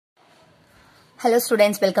Hello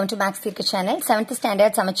students, welcome to Max Theory channel. 7th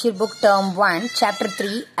standard Samachir book term 1 chapter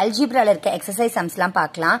 3 algebra la irukka exercise sums la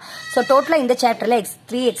paakalam. So total இந்த chapterல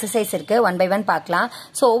 3 exercise இருக்கு one by one பார்க்கலாம்.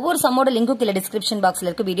 So ஒவ்வொரு சம்மோட link கீழ description boxல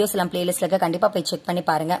இருக்கு, videos எல்லாம் playlistல இருக்கு, கண்டிப்பா போய் செக் பண்ணி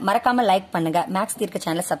பாருங்க. மறக்காம லைக் பண்ணுங்க, Max Theory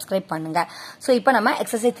channel subscribe பண்ணுங்க. So இப்போ நம்ம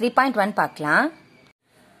exercise 3.1 பார்க்கலாம்.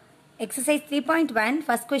 Exercise 3.1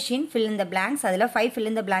 first question fill in the blanks. adula 5 fill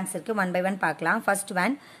in the blanks irukku, one by one paakalam. First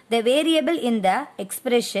one, the variable in the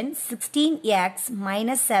expression 16x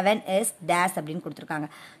minus 7 is dash அப்படினு கொடுத்திருக்காங்க.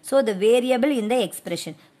 So the variable in the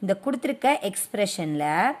expression, இந்த கொடுத்திருக்க expressionல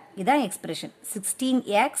இதான் expression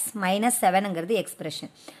 16x minus 7ங்கிறது expression.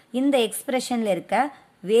 இந்த expressionல இருக்க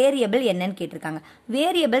variable என்னன்னு கேட்டிருக்காங்க.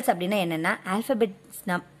 Variables அப்படின்னா என்னன்னா ஆல்பபெட்ஸ்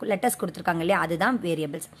லெட்டர்ஸ் கொடுத்திருக்காங்க இல்லையா, அதுதான்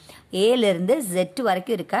வேரியபிள்ஸ். ஏல இருந்து Z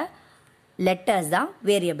வரைக்கும் இருக்க letters தான்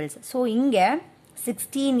variables. So இங்க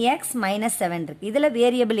 16x minus 7 இருக்கு. இதுல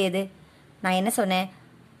variable எது? நான் என்ன சொன்னேன்?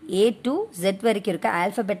 A to Z வரைக்கும் இருக்க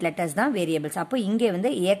alphabet letters தான் variables. அப்போ இங்கே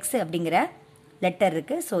வந்து x அப்படிங்கிற letter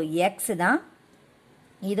இருக்கு. So x தான்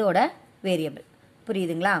இதோட variable.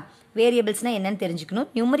 புரியுதுங்களா? வேரியபிள்ஸ்னா என்னன்னு தெரிஞ்சுக்கணும்,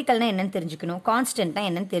 நியூமரிக்கல்னா என்னன்னு தெரிஞ்சுக்கணும், கான்ஸ்டன்ட்னா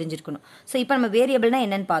என்னன்னு தெரிஞ்சிருக்கணும். ஸோ இப்போ நம்ம வேரியபிள்னா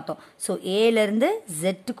என்னன்னு பார்த்தோம். ஸோ ஏலேருந்து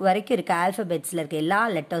ஜெட்டுக்கு வரைக்கும் இருக்க ஆல்ஃபபெட்ஸில் இருக்க எல்லா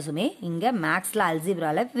லெட்டர்ஸுமே இங்கே மேக்ஸில்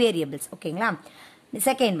அல்ஜிப்ராவில் வேரியபிள்ஸ். ஓகேங்களா?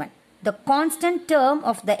 Second one, the constant term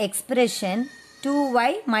of the expression 2y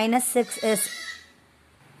minus 6 is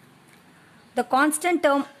the constant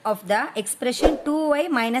term of the expression 2y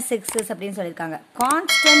minus 6 is அப்படின்னு சொல்லியிருக்காங்க.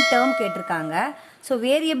 கான்ஸ்டன்ட் டேர்ம் கேட்டிருக்காங்க. ஸோ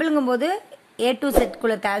வேரியபிள்ங்கும்போது A to Z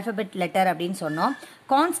குள்ள இருக்க ஆல்பபெட் லெட்டர் அப்படின்னு சொன்னோம்.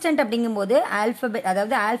 கான்ஸ்டன்ட் அப்படிங்கும்போது ஆல்பபெட்,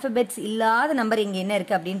 அதாவது ஆல்பபெட்ஸ் இல்லாத நம்பர் இங்கே என்ன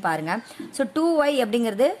இருக்குது அப்படின்னு பாருங்க. ஸோ 2y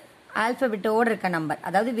அப்படிங்கிறது ஆல்பபெட்டோடு இருக்க நம்பர்,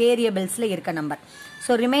 அதாவது வேரியபிள்ஸில் இருக்க நம்பர்.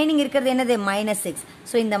 ஸோ ரிமைனிங் இருக்கிறது என்னது? -6.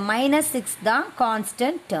 ஸோ இந்த -6 தான்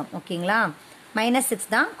கான்ஸ்டன்ட் டேர்ம். ஓகேங்களா? -6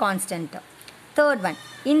 தான் கான்ஸ்டன்ட் டேர்ம். தேர்ட் ஒன்,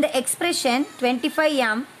 இந்த expression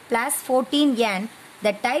 25m plus 14n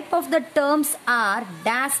the type of the terms are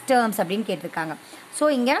dash terms அப்படின்னு கேட்டிருக்காங்க. ஸோ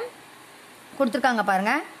இங்கே கொடுத்துருக்காங்க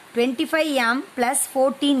பாருங்க, 25m plus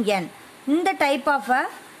 14n இந்த டைப் ஆஃப்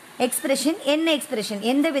எக்ஸ்பிரஷன் என்ன எக்ஸ்பிரஷன்,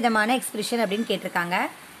 எந்த விதமான எக்ஸ்பிரஷன் அப்படின்னு கேட்டிருக்காங்க.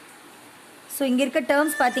 ஸோ இங்கே இருக்க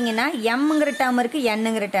டேர்ம்ஸ் பார்த்தீங்கன்னா எம்ங்கிற டேர்ம் இருக்குது,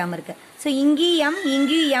 என்னங்கிற டேர்ம் இருக்குது. ஸோ இங்கேயும்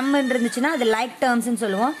இங்கேயும் எம்ன்னு இருந்துச்சுன்னா அது லைக் டேர்ம்ஸ்ன்னு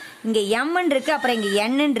சொல்லுவோம். இங்கே எம்ன்னு இருக்குது, அப்புறம் இங்கே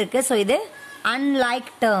என்னன்னு இருக்குது. ஸோ இது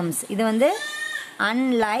அன்லைக் டேர்ம்ஸ், இது வந்து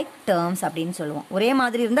அன்லைக் டேர்ம்ஸ் அப்படின்னு சொல்லுவோம். ஒரே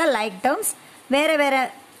மாதிரி இருந்தால் லைக் டேர்ம்ஸ், வேறு வேறு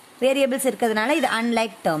வேரியபிள்ஸ் இருக்கிறதுனால இது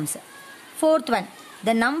unlike terms. Fourth one,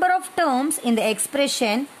 the number of terms in the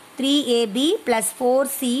expression 3ab plus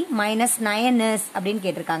 4c minus 9 is அப்படின்னு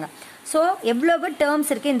கேட்டிருக்காங்க. ஸோ எவ்வளவு டேர்ம்ஸ்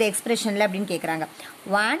இருக்குது இந்த எக்ஸ்பிரஷனில் அப்படின்னு கேட்குறாங்க.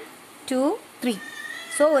 1 2 3.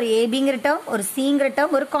 ஸோ ஒரு ஏபிங்கிற டேர்ம், ஒரு சிங்கிற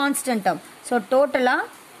டேர்ம், ஒரு கான்ஸ்டன்ட் டேர்ம். ஸோ டோட்டலாக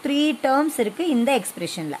 3 டேர்ம்ஸ் இருக்குது இந்த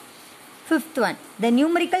எக்ஸ்பிரஷனில். Fifth one, the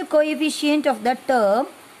numerical coefficient of the term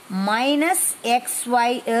minus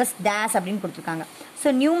xy is dash அப்படின்னு கொடுத்துருக்காங்க. ஸோ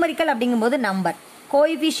நியூமரிக்கல் அப்படிங்கும்போது number,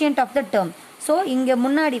 coefficient of the term. So இங்கே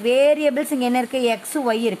முன்னாடி வேரியபிள்ஸ் இங்கே என்ன இருக்குது? எக்ஸ்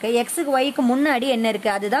ஒய் இருக்குது. எக்ஸுக்கு ஒய்க்கு முன்னாடி என்ன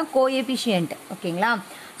இருக்குது? அதுதான் கோஎஃபிஷியன்ட். ஓகேங்களா?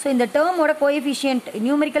 ஸோ இந்த டேர்மோட கோஎஃபிஷியன்ட்,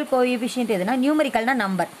 நியூமரிக்கல் கோஎஃபிஷியன்ட் எதுனா, நியூமரிக்கல்னா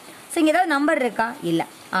நம்பர். ஸோ இங்கே ஏதாவது நம்பர் இருக்கா? இல்லை,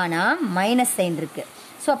 ஆனால் மைனஸ் சைன் இருக்குது.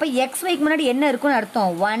 ஸோ அப்போ எக்ஸ் ஒய்க்கு முன்னாடி என்ன இருக்குன்னு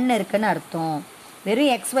அர்த்தம்? 1 இருக்குன்னு அர்த்தம்.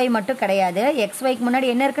 வெறும் எக்ஸ் ஒய் மட்டும் கிடையாது, எக்ஸ் ஒய்க்கு முன்னாடி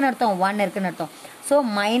என்ன இருக்குன்னு அர்த்தம்? 1 இருக்குன்னு அர்த்தம். ஸோ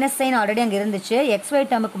மைனஸ் சைன் ஆல்ரெடி அங்கே இருந்துச்சு. எக்ஸ்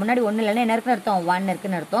ஒய் டேர்முக்கு முன்னாடி ஒன்றும் இல்லைன்னா என்ன இருக்குன்னு அர்த்தம்? 1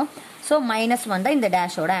 இருக்குன்னு அர்த்தம். ஸோ -1 தான் இந்த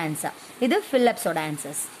டேஷோட ஆன்சர். இது ஃபில்லப்ஸோட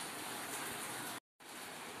answers.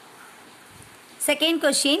 Second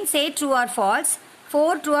question, say true or false.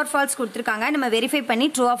 4 true or false கொடுத்துருக்காங்க, நம்ம வெரிஃபை பண்ணி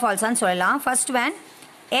ட்ரூ ஆர் ஃபால்ஸான்னு சொல்லலாம். First one,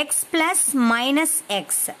 X plus minus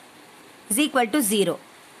X is equal to 0.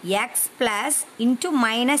 X plus into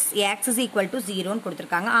minus X is equal to 0ன்னு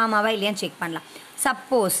கொடுத்துருக்காங்க. ஆமாவா இல்லையான்னு check பண்ணலாம்.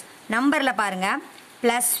 Suppose நம்பரில் பாருங்கள்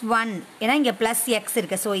 +1, ஏன்னா இங்கே ப்ளஸ் எக்ஸ்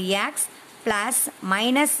இருக்குது. So X plus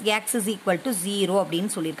minus x is equal to 0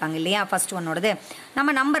 அப்படின்னு சொல்லியிருக்காங்க இல்லையா? ஃபர்ஸ்ட் ஒன்னோடது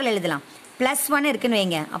நம்ம நம்பரில் எழுதலாம். +1 இருக்குன்னு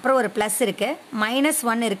வைங்க, அப்புறம் ஒரு ப்ளஸ் இருக்குது,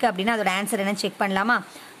 -1 இருக்குது அப்படின்னா அதோட ஆன்சர் என்னன்னு செக் பண்ணலாமா?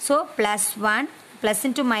 So +1 plus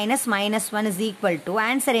into minus -1 is equal to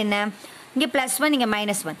answer என்ன? இங்கே +1 இங்கே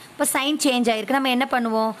 -1. இப்போ சைன் சேஞ்ச் ஆகிருக்கு, நம்ம என்ன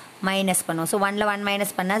பண்ணுவோம்? மைனஸ் பண்ணுவோம். ஸோ 1ல் 1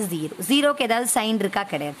 மைனஸ் பண்ணால் 0. 0க்கு ஏதாவது சைன் இருக்கா?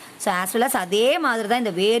 கிடையாது. ஸோ ஆஸ் வெல் அஸ் அதே மாதிரி தான்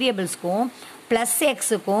இந்த வேரியபிள்ஸ்க்கும் ப்ளஸ்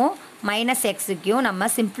எக்ஸுக்கும் மைனஸ் எக்ஸுக்கும் நம்ம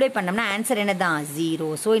சிம்ப்ளை பண்ணோம்னா ஆன்சர் என்ன தான்? 0.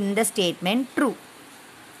 ஸோ இந்த ஸ்டேட்மெண்ட் ட்ரூ.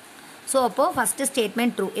 ஸோ அப்போது ஃபஸ்ட்டு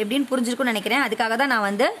ஸ்டேட்மெண்ட் ட்ரூ எப்படின்னு புரிஞ்சிருக்குன்னு நினைக்கிறேன். அதுக்காக தான் நான்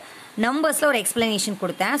வந்து நம்பர்ஸில் ஒரு எக்ஸ்ப்ளனேஷன்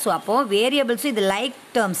கொடுத்தேன். ஸோ அப்போது வேரியபிள்ஸும் இது லைக்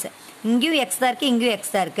டேர்ம்ஸ், இங்கேயும் எக்ஸ் தான் இருக்குது, இங்கேயும்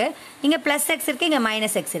எக்ஸ் தான் இருக்குது, இங்கே ப்ளஸ் எக்ஸ் இருக்குது, இங்கே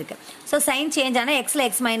மைனஸ் எக்ஸ் இருக்குது. ஸோ சைன் சேஞ்ச் ஆனால் எக்ஸில்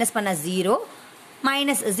எக்ஸ் மைனஸ் பண்ண 0,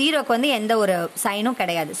 -0க்கு வந்து எந்த ஒரு சைனும்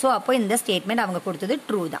கிடையாது. ஸோ அப்போ இந்த ஸ்டேட்மெண்ட் அவங்க கொடுத்தது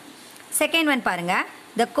ட்ரூ தான். செகண்ட் ஒன் பாருங்க,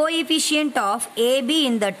 the coefficient of AB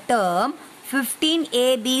in the term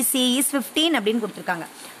 15ABC is 15 அப்படின்னு கொடுத்துருக்காங்க.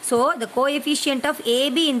 So the coefficient of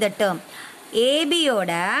AB in the term,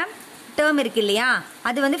 ABயோட term இருக்கு இல்லையா,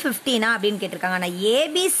 அது வந்து 15 அப்படின்னு கேட்டிருக்காங்க. ஆனால்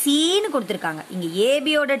ஏபிசின்னு கொடுத்துருக்காங்க. இங்கே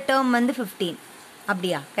ஏபியோட டேர்ம் வந்து 15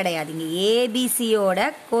 அப்படியா? கிடையாது. இங்கே ஏபிசியோட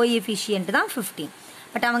கோஎஃபிஷியன்ட் தான் 15.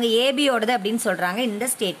 பட் அவங்க ஏபியோடது அப்படின்னு சொல்கிறாங்க. இந்த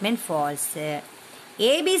ஸ்டேட்மெண்ட் ஃபால்ஸு.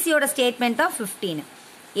 ஏபிசியோட ஸ்டேட்மெண்ட் தான் 15,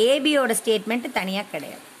 ஏபியோட ஸ்டேட்மெண்ட் தனியாக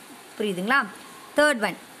கிடையாது. புரியுதுங்களா? Third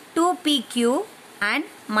one, 2PQ and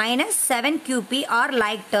 -7QP R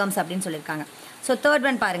like terms அப்படின்னு சொல்லியிருக்காங்க. ஸோ தேர்ட்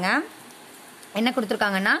ஒன் பாருங்கள், என்ன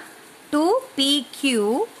கொடுத்துருக்காங்கன்னா 2PQ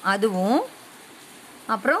அதுவும்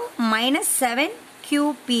அப்புறம்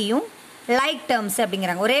 -7QPயும் லைக் டேர்ம்ஸ்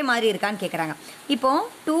அப்படிங்கிறாங்க. ஒரே மாதிரி இருக்கான்னு கேட்குறாங்க. இப்போ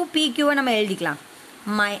 2PQவை நம்ம எழுதிக்கலாம்,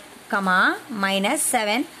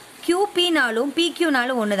 -7QPனாலும்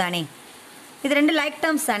PQனாலும் ஒன்று தானே, இது ரெண்டு லைக்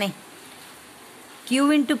டேர்ம்ஸ் தானே. Q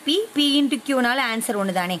into P, P into Qனாலும் answer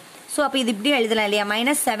ஒன்று தானே. ஸோ அப்போ இது இப்படி எழுதலாம் இல்லையா,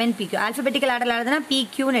 -7PQ ஆல்ஃபபெட்டிக்கல் ஆர்டரில் எழுதுனா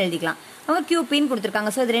PQன்னு எழுதிக்கலாம். அவங்க QPன்னு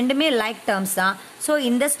கொடுத்துருக்காங்க. ஸோ இது ரெண்டுமே லைக் டேர்ம்ஸ் தான். ஸோ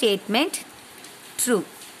இந்த ஸ்டேட்மெண்ட் ட்ரூ.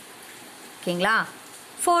 ஓகேங்களா?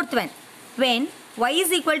 Fourth one, when y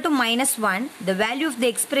is equal to -1, the value of the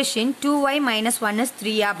expression 2y minus 1 is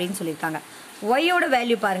 3 அப்படின்னு சொல்லியிருக்காங்க. ஒய்யோட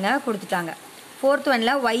வேல்யூ பாருங்கள் கொடுத்துட்டாங்க. ஃபோர்த்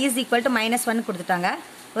ஒனில் y is equal to -1 கொடுத்துட்டாங்க.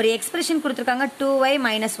 ஒரு எக்ஸ்பிரஷன் கொடுத்துருக்காங்க 2y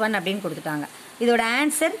minus 1 அப்படின்னு கொடுத்துட்டாங்க. இதோட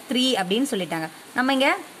ஆன்சர் 3 அப்படின்னு சொல்லிட்டாங்க. நம்ம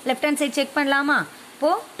இங்கே லெஃப்ட் ஹேண்ட் சைட் செக் பண்ணலாமா?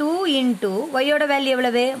 இப்போது 2 into ஒய்யோட வேல்யூ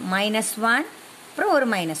எவ்வளவு? -1 அப்புறம் ஒரு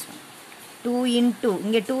 -1. 2 into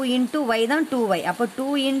இங்கே 2 into y தான் 2y. அப்போ 2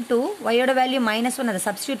 into ஒய்யோட வேல்யூ -1 அதை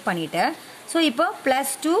சப்ஸ்டியூட் பண்ணிவிட்டு, ஸோ இப்போ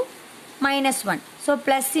 +2 -1. So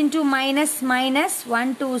plus into minus minus 1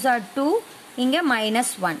 2s are 2, இங்கே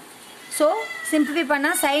 -1. ஸோ சிம்பிளிஃபை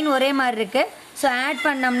பண்ணால் சைன் ஒரே மாதிரி இருக்குது. ஸோ ஆட்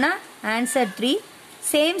பண்ணோம்னா ஆன்சர் 3,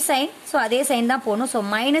 சேம் சைன். ஸோ அதே சைன் தான் போகணும். ஸோ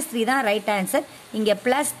 -3 தான் ரைட் ஆன்சர். இங்கே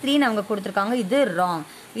 +3 அவங்க கொடுத்துருக்காங்க, இது ராங்.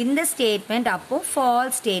 இந்த ஸ்டேட்மெண்ட் அப்போது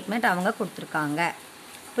ஃபால்ஸ் ஸ்டேட்மெண்ட் அவங்க கொடுத்துருக்காங்க.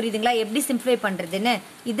 புரியுதுங்களா எப்படி சிம்பிளிஃபை பண்ணுறதுன்னு?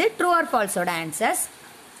 இது true R ஃபால்ஸோட answers.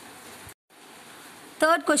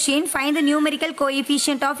 Third question, find the numerical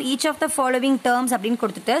coefficient of each of the following terms அப்படின்னு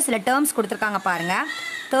கொடுத்துட்டு சில டேர்ம்ஸ் கொடுத்துருக்காங்க பாருங்கள்.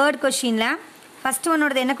 தேர்ட் கொஸ்டினில் ஃபர்ஸ்ட்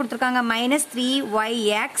ஒன்னோடது என்ன கொடுத்துருக்காங்க?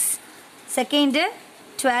 -3yx, second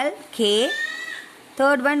 12k,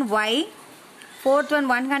 third one y, fourth one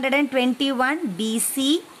 121bc,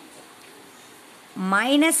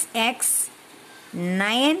 -x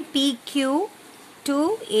 9pq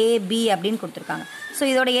 2ab அப்படின்னு கொடுத்துருக்காங்க. ஸோ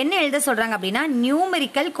இதோட என்ன எழுத சொல்கிறாங்க அப்படின்னா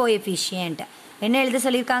நியூமெரிக்கல் கோஎஃபிஷியன்ட். என்ன எழுத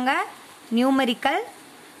சொல்லியிருக்காங்க? Numerical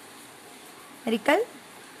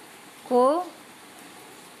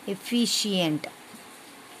coefficient.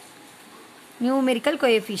 நியூமெரிக்கல்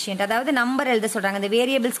கோஎஃபிஷியன்ட் அதாவது நம்பர் எழுத சொல்கிறாங்க. இந்த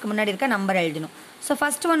வேரியபிள்ஸ்க்கு முன்னாடி இருக்க நம்பர் எழுதணும். ஸோ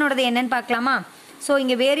ஃபஸ்ட் ஒன்னோடது என்னன்னு பார்க்கலாமா? ஸோ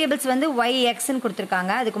இங்கே வேரியபிள்ஸ் வந்து yxன்னு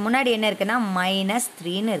கொடுத்துருக்காங்க. அதுக்கு முன்னாடி என்ன இருக்குன்னா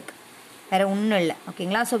 -3ன்னு இருக்குது, வேறு ஒன்றும் இல்லை.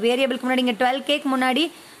 ஓகேங்களா? ஸோ வேரியபிளுக்கு முன்னாடி இங்கே 12k முன்னாடி,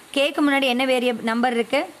 கேக்கு முன்னாடி என்ன நம்பர்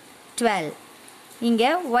இருக்குது? 12. இங்கே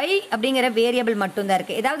y அப்படிங்கிற வேரியபிள் மட்டும்தான்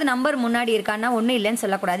இருக்குது. ஏதாவது நம்பர் முன்னாடி இருக்கான்னா ஒன்றும் இல்லைன்னு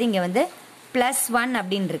சொல்லக்கூடாது. இங்கே வந்து +1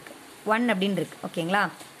 அப்படின்னு இருக்குது, 1 அப்படின்னு இருக்குது. ஓகேங்களா?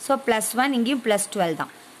 ஸோ +1, இங்கேயும் +12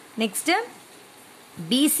 தான். நெக்ஸ்ட்டு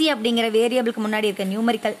BC அப்படிங்கிற வேரியபிளுக்கு முன்னாடி இருக்க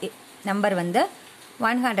நியூமரிக்கல் நம்பர் வந்து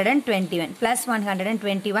 121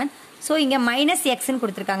 +121. ஸோ இங்கே -xன்னு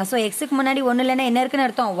கொடுத்துருக்காங்க. ஸோ எக்ஸுக்கு முன்னாடி ஒன்றும் இல்லைன்னா என்ன இருக்குன்னு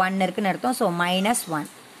அர்த்தம்? 1 இருக்குன்னு அர்த்தம். ஸோ -1.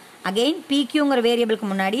 அகெயின் PQங்கிற வேரியபிளுக்கு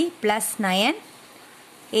முன்னாடி +9,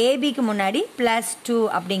 ஏபிக்கு முன்னாடி +2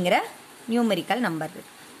 அப்படிங்கிற நியூமெரிக்கல் நம்பர்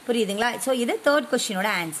இருக்குது. புரியுதுங்களா? ஸோ இது third கொஸ்டினோட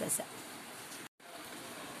answers.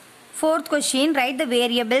 Fourth question, right the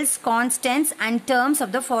variables, constants and terms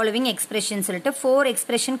of the following expression சொல்லிட்டு 4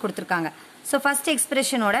 எக்ஸ்பிரஷன் கொடுத்துருக்காங்க. ஸோ ஃபர்ஸ்ட்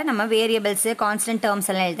எக்ஸ்பிரஷனோட நம்ம வேரியபிள்ஸு, கான்ஸ்டன்ட், டேர்ம்ஸ்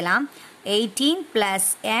எல்லாம் எழுதலாம். 18 +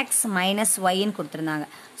 x - yன்னு கொடுத்துருந்தாங்க.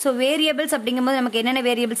 ஸோ வேரியபிள்ஸ் அப்படிங்கும்போது நமக்கு என்னென்ன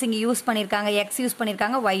வேரியபிள்ஸ் இங்கே யூஸ் பண்ணியிருக்காங்க? x யூஸ்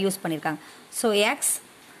பண்ணியிருக்காங்க, y யூஸ் பண்ணியிருக்காங்க. ஸோ x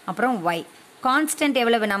அப்புறம் y. கான்ஸ்டன்ட்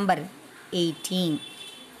எவ்வளவு நம்பர்? 18.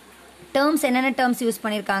 டேர்ம்ஸ் என்னென்ன டேர்ம்ஸ் யூஸ்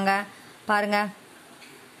பண்ணியிருக்காங்க பாருங்கள்.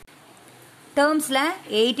 டேர்ம்ஸில்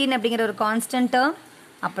 18 அப்படிங்கிற ஒரு கான்ஸ்டன்ட் டேர்ம்,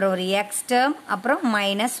 அப்புறம் ஒரு x டேர்ம், அப்புறம் -y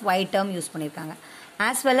டேர்ம் யூஸ் பண்ணியிருக்காங்க.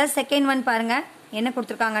 As well as second one பாருங்கள் என்ன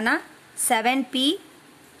கொடுத்துருக்காங்கன்னா 7p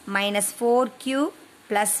 -4q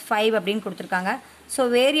 + 5 அப்படின்னு கொடுத்துருக்காங்க. ஸோ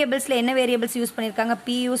வேரியபிள்ஸில் என்ன வேரியபிள்ஸ் யூஸ் பண்ணியிருக்காங்க? p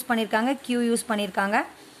யூஸ் பண்ணியிருக்காங்க, q யூஸ் பண்ணியிருக்காங்க.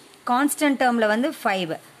 கான்ஸ்டன்ட் டேர்மில் வந்து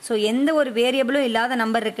 5. ஸோ எந்த ஒரு வேரியபிளும் இல்லாத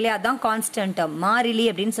நம்பர் இருக்கு இல்லையா, அதுதான் கான்ஸ்டன்ட் டேர்ம், மாறிலி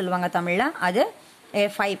அப்படின்னு சொல்லுவாங்க தமிழில். அது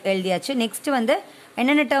 5 எழுதியாச்சு. நெக்ஸ்ட்டு வந்து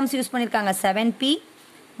என்னென்ன டேர்ம்ஸ் யூஸ் பண்ணியிருக்காங்க? 7p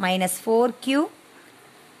 -4q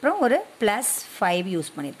அப்புறம் ஒரு +5 யூஸ்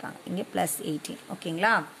பண்ணியிருக்காங்க. இங்கே +18.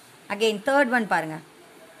 ஓகேங்களா? அகெயின் தேர்ட் ஒன் பாருங்கள்.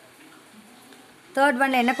 தேர்ட்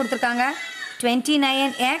ஒன்ல என்ன கொடுத்துருக்காங்க?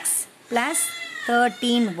 29x plus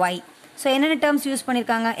 13y. ஸோ என்னென்ன டேர்ம்ஸ் யூஸ்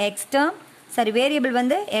பண்ணியிருக்காங்க? எக்ஸ் டேர்ம், சரி வேரியபிள்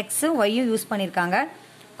வந்து எக்ஸும் ஒய்யும் யூஸ் பண்ணியிருக்காங்க.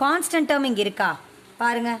 கான்ஸ்டன்ட் டேர்ம் இங்கே இருக்கா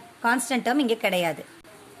பாருங்கள், கான்ஸ்டன்ட் டேர்ம் இங்கே கிடையாது.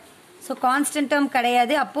 ஸோ கான்ஸ்டன்ட் டேர்ம்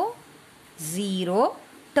கிடையாது, அப்போது 0.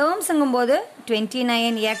 டேர்ம்ஸுங்கும்போது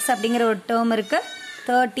 29x அப்படிங்கிற ஒரு டேர்ம் இருக்குது,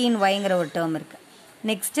 13yங்கிற ஒரு டேர்ம் இருக்குது.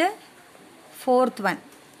 நெக்ஸ்ட்டு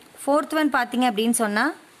ஃபோர்த் ஒன் பார்த்தீங்க அப்படின்னு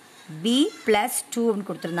சொன்னால் b + 2 அப்படின்னு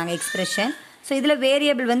கொடுத்துருந்தாங்க எக்ஸ்பிரஷன். ஸோ இதில்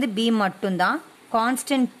வேரியபிள் வந்து b மட்டும்தான்,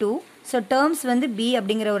 கான்ஸ்டன்ட் 2. ஸோ டேர்ம்ஸ் வந்து b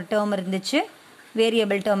அப்படிங்கிற ஒரு டேர்ம் இருந்துச்சு,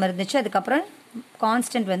 வேரியபிள் டேர்ம் இருந்துச்சு, அதுக்கப்புறம்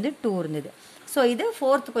கான்ஸ்டன்ட் வந்து 2 இருந்தது. ஸோ இது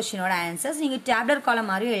ஃபோர்த் கொஸ்டினோட ஆன்சர்ஸ். நீங்கள் டேப்லர் காலம்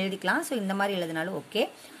மாதிரியும் எழுதிக்கலாம், ஸோ இந்த மாதிரி எழுதினாலும் ஓகே.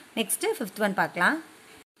 நெக்ஸ்ட்டு ஃபிஃப்த் ஒன் பார்க்கலாம்.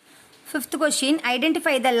 Fifth question,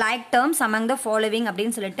 identify the like terms among the following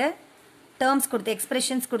அப்படின்னு சொல்லிட்டு டேர்ம்ஸ் கொடுத்து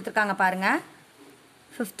எக்ஸ்பிரஷன்ஸ் கொடுத்துருக்காங்க பாருங்கள்.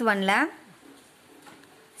 ஃபிஃப்த் ஒனில்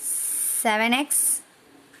 7x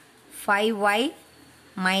 5y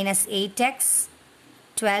minus 8x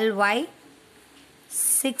 12y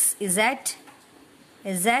 6z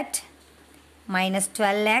z minus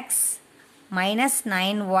 12x minus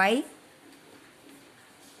 9y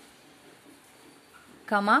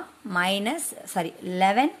minus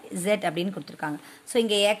 11z அப்படின்னு கொடுத்துருக்காங்க. ஸோ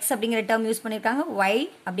இங்கே எக்ஸ் அப்படிங்கிற டேர்ம் யூஸ் பண்ணியிருக்காங்க, ஒய்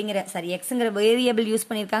அப்படிங்கிற எக்ஸுங்கிற வேரியபிள் யூஸ்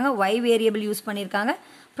பண்ணியிருக்காங்க, ஒய் வேரியபிள் யூஸ் பண்ணியிருக்காங்க,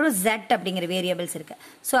 அப்புறம் z அப்படிங்கிற வேரியபிள்ஸ் இருக்குது.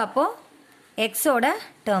 ஸோ அப்போது எக்ஸோட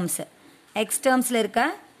டேர்ம்ஸு, எக்ஸ் டேர்ம்ஸில் இருக்க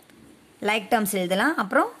லைக் டேர்ம்ஸ் எழுதலாம்,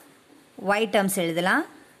 அப்புறம் ஒய் டேர்ம்ஸ் எழுதலாம்,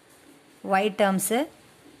 ஒய் டேர்ம்ஸு,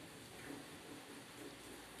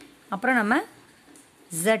 அப்புறம் நம்ம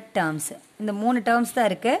z டேர்ம்ஸு, இந்த 3 டேர்ம்ஸ் தான்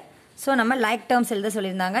இருக்குது. ஸோ நம்ம லைக் டேர்ம்ஸ் எழுத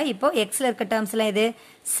சொல்லியிருந்தாங்க. இப்போது எக்ஸில் இருக்க டேர்ம்ஸ்லாம் இது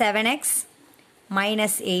 7x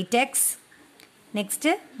minus 8x,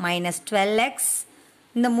 next minus 12x,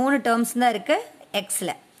 இந்த 3 டேர்ம்ஸ் தான் இருக்குது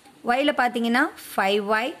எக்ஸில். ஒயில் பார்த்தீங்கன்னா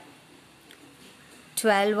 5y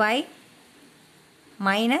 12y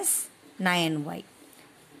minus 9y.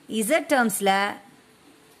 z டேர்ம்ஸில்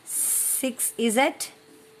 6z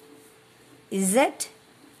z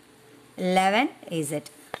 11z.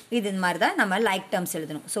 இது மாதிரி தான் நம்ம லைக் டேர்ம்ஸ்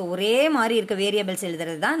எழுதணும். ஸோ ஒரே மாதிரி இருக்க வேரியபிள்ஸ்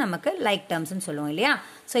எழுதுறது தான் நமக்கு லைக் டேர்ம்ஸ்னு சொல்லுவோம் இல்லையா.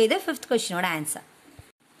 ஸோ இது fifth கொஸ்டினோட answer.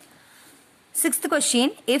 Sixth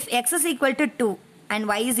question, if x is equal to 2 and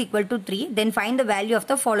y is equal to 3, then find the value of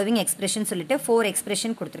the following expression சொல்லிட்டு 4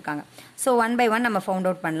 எக்ஸ்பிரஷன் கொடுத்துருக்காங்க. ஸோ ஒன் பை ஒன் நம்ம ஃபவுண்ட்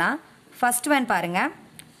அவுட் பண்ணலாம். First one பாருங்கள்,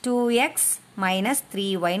 2x minus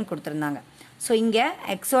 3yன்னு கொடுத்துருந்தாங்க. So இங்கே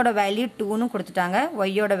எக்ஸோட value 2ன்னு கொடுத்துட்டாங்க,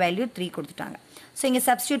 ஒய்யோட வேல்யூ 3 கொடுத்துட்டாங்க. ஸோ இங்கே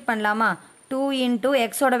சப்ஸ்டியூட் பண்ணலாமா? 2 into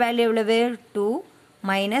எக்ஸோட வேல்யூ எவ்வளவு? 2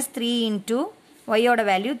 minus 3 into ஒய்யோட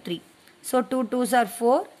value 3. So 2 2s are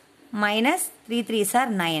 4 minus 3 3s are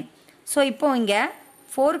 9. So இப்போ இங்கே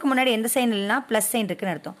 4க்கு முன்னாடி எந்த சைன் இல்லைனா ப்ளஸ் சைன்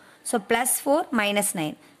இருக்குன்னு அர்த்தம். So plus 4 minus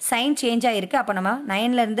 9 sign change ஆகிருக்கு. அப்போ நம்ம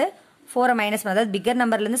 9லேருந்து 4 மைனஸ், அதாவது பிக்கர்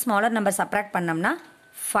நம்பர்லேருந்து ஸ்மாலர் நம்பர் சப்ராக்ட் பண்ணோம்னா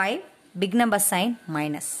 5, big number sign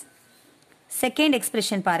minus. Second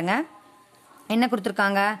expression பாருங்கள், என்ன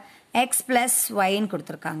கொடுத்துருக்காங்க? எக்ஸ் ப்ளஸ் ஒய்ன்னு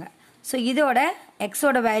கொடுத்துருக்காங்க. ஸோ இதோட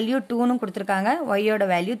எக்ஸோட வேல்யூ 2ன்னு கொடுத்துருக்காங்க, ஒய்யோட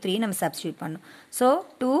வேல்யூ 3 நம்ம சப்ஸ்டியூட் பண்ணணும். ஸோ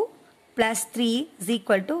 2 + 3 is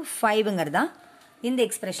equal to 5ங்கிறது தான் இந்த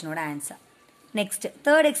எக்ஸ்பிரஷனோட ஆன்சர். நெக்ஸ்ட்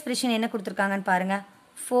தேர்ட் எக்ஸ்பிரஷன் என்ன கொடுத்துருக்காங்கன்னு பாருங்கள்,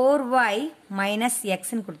 4y minus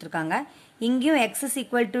xன்னு கொடுத்துருக்காங்க. இங்கேயும் x is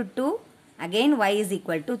equal to 2, again y is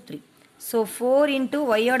equal to 3. So 4 into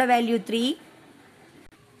ஒய்யோட வேல்யூ 3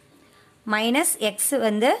 மைனஸ் எக்ஸ்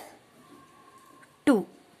வந்து 2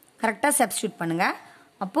 கரெக்டாக சப்ஸ்டியூட் பண்ணுங்கள்.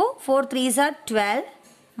 அப்போது 4 3s are 12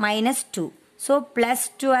 minus 2. So plus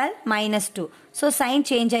 12 minus 2. So sign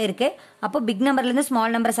change ஆகிருக்கு. அப்போது பிக் நம்பர்லேருந்து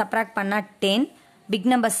ஸ்மால் நம்பரை சப்ராக்ட் பண்ணால் 10, big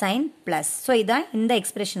number sign plus. So இதுதான் இந்த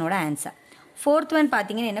எக்ஸ்பிரஷனோட ஆன்சர். ஃபோர்த் ஒன்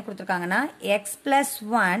பார்த்தீங்கன்னா என்ன கொடுத்துருக்காங்கன்னா எக்ஸ் ப்ளஸ்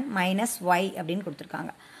 1 மைனஸ் ஒய் அப்படின்னு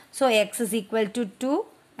கொடுத்துருக்காங்க. So X is equal to 2,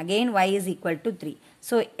 again y is equal to 3.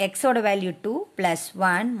 So x ஓட வேல்யூ 2 plus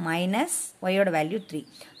 1 minus y ஓட value 3.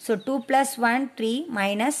 So 2 plus 1 3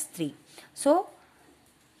 minus 3. So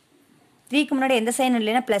 3க்கு முன்னாடி எந்த சைன்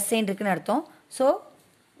இல்லைன்னா ப்ளஸ் சைன் இருக்குன்னு அர்த்தம். So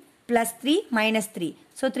plus 3 minus 3.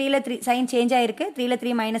 So 3ல் 3 sign change ஆகிருக்கு. 3ல்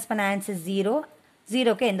 3 மைனஸ் பண்ண answer 0.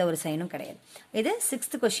 0க்கு எந்த ஒரு சைனும் கிடையாது. இது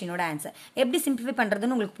சிக்ஸ்த் கொஸ்டினோட ஆன்சர். எப்படி சிம்பிளிஃபை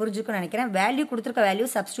பண்ணுறதுன்னு உங்களுக்கு புரிஞ்சுக்குன்னு நினைக்கிறேன். வேல்யூ கொடுத்துருக்க வேல்யூ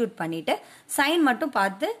சப்ஸ்டியூட் பண்ணிவிட்டு சைன் மட்டும்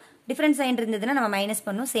பார்த்து டிஃப்ரெண்ட் சைன் இருந்ததுன்னா நம்ம மைனஸ்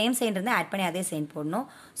பண்ணணும், சேம் சைன் இருந்தால் ஆட் பண்ணி அதே சைன் போடணும்.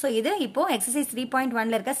 ஸோ இது இப்போ எக்ஸசைஸ்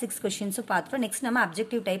 3.1ல் இருக்க 6 கொஸ்டின்ஸும் பார்த்துட்டோம். நெக்ஸ்ட் நம்ம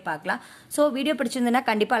அப்ஜெக்டிவ் டைப் பார்க்கலாம். ஸோ வீடியோ பிடிச்சிருந்ததுன்னா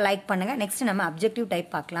கண்டிப்பாக லைக் பண்ணுங்கள். நெக்ஸ்ட் நம்ம அப்ஜெக்டிவ்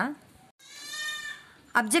டைப் பார்க்கலாம்.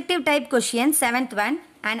 Objective type question, 7th one,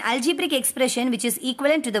 an algebraic expression which is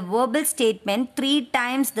equivalent to the verbal statement 3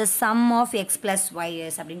 times the sum of x plus y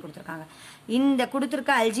is அப்படின்னு கொடுத்துருக்காங்க. இந்த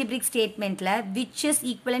கொடுத்துருக்க algebraic statementல which is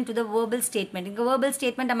equivalent to the verbal statement. இங்கே verbal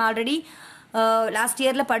statement நம்ம already last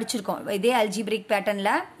இயரில் படிச்சிருக்கோம். இதே algebraic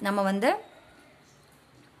பேட்டர்னில் நம்ம வந்து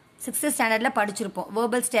 6th ஸ்டாண்டர்டில் படிச்சிருப்போம்,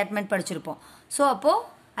 வேர்பல் ஸ்டேட்மெண்ட் படிச்சிருப்போம். ஸோ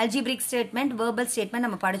அப்போது algebraic statement, verbal statement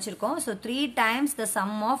நம்ம படிச்சிருக்கோம். So 3 times the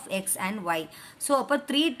sum of x and y. So அப்போ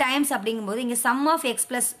 3 times அப்படிங்கும்போது இங்கே sum of x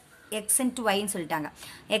plus x into y ன்னு சொல்லிட்டாங்க.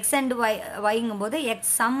 x and yங்கும்போது x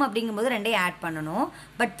sum அப்படிங்கும்போது ரெண்டையும் ஆட் பண்ணணும்.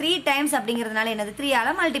 பட் 3 times அப்படிங்கிறதுனால என்னது 3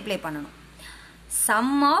 ஆல் மல்டிப்ளை பண்ணணும். sum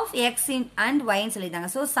of x and y ன்னு சொல்லிட்டாங்க.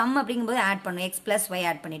 ஸோ sum அப்படிங்கும்போது ஆட் பண்ணணும். x plus y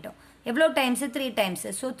ஆட் பண்ணிட்டோம். எவ்வளோ times 3 times.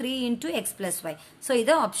 So 3 into x plus y. So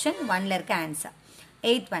இது ஆப்ஷன் 1ல இருக்க answer.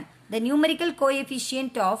 8th one, the numerical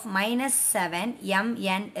coefficient of minus 7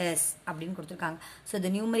 mn is அப்படின்னு கொடுத்துருக்காங்க. So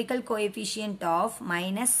the numerical coefficient of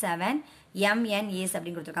minus 7 mn is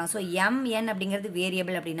அப்படின்னு கொடுத்துருக்காங்க. So mn அப்படிங்கிறது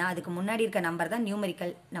variable அப்படின்னா அதுக்கு முன்னாடி இருக்க நம்பர் தான்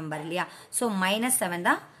நியூமரிக்கல் நம்பர் இல்லையா. ஸோ -7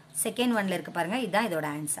 தான் செகண்ட் ஒன்ல இருக்கு பாருங்க. இதுதான் இதோட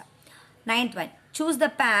answer. 9th one, choose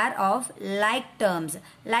the pair of like terms.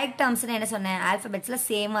 like terms என்ன சொன்னேன், ஆல்பபெட்ஸ்ல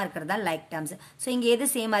சேமா இருக்கிறது தான் like terms. ஸோ இங்க எது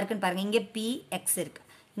சேமா இருக்குன்னு பாருங்க. இங்க px இருக்கு,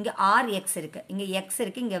 இங்க rx இருக்கு, இங்க x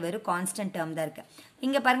இருக்கு, இங்க வெறும் கான்ஸ்டன்ட் டேர்ம் தான் இருக்கு.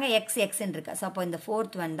 இங்க பாருங்க x ன்னு இருக்கு. ஸோ அப்போ இந்த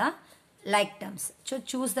 4th one தான் like terms. So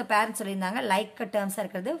choose the pair சொல்லியிருந்தாங்க. like terms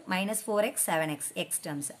இருக்கிறது -4x 7x x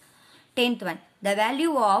terms. 10th one, the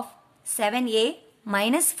value of 7a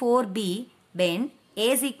minus 4b when a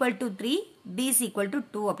is equal to 3 b is equal to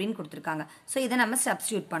 2 அப்படின்னு கொடுத்துருக்காங்க. So இதை நம்ம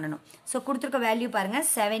substitute பண்ணணும். So கொடுத்துருக்க value பாருங்க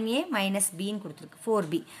 7a minus b ன்னு கொடுத்துருக்கு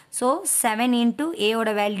 4b. ஸோ 7 into a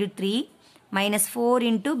ஓட வேல்யூ 3 minus 4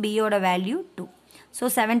 into b ஓட value 2. So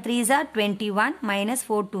 7 3s are 21 minus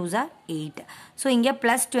 4 2s are 8. So இங்கே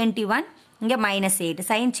plus 21, இங்கே -8.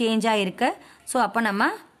 சைன் சேஞ்சாக இருக்கு. ஸோ அப்போ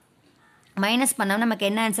நம்ம மைனஸ் பண்ணோம் நமக்கு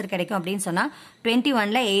என்ன ஆன்சர் கிடைக்கும் அப்படின்னு சொன்னால்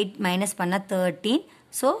 21ல் 8 மைனஸ் பண்ணால் 13.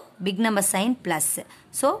 So big number sign plus.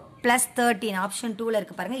 So +13 option 2ல்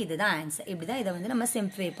இருக்கு பாருங்க. இதுதான் ஆன்சர். இப்படி தான் இதை வந்து நம்ம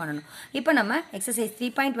சிம்பிஃபை பண்ணணும். இப்போ நம்ம எக்ஸசைஸ்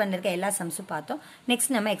 3.1 இருக்க எல்லா சம்ஸும் பார்த்தோம்.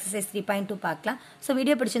 நெக்ஸ்ட் நம்ம எக்ஸசைஸ் 3.2 பார்க்கலாம். ஸோ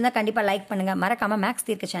வீடியோ பிடிச்சிருந்தா கண்டிப்பாக லைக் பண்ணுங்கள். மறக்காமல் மேக்ஸ்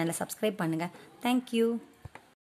தீர்க்க சேனலை சப்ஸ்கிரைப் பண்ணுங்கள். தேங்க்யூ.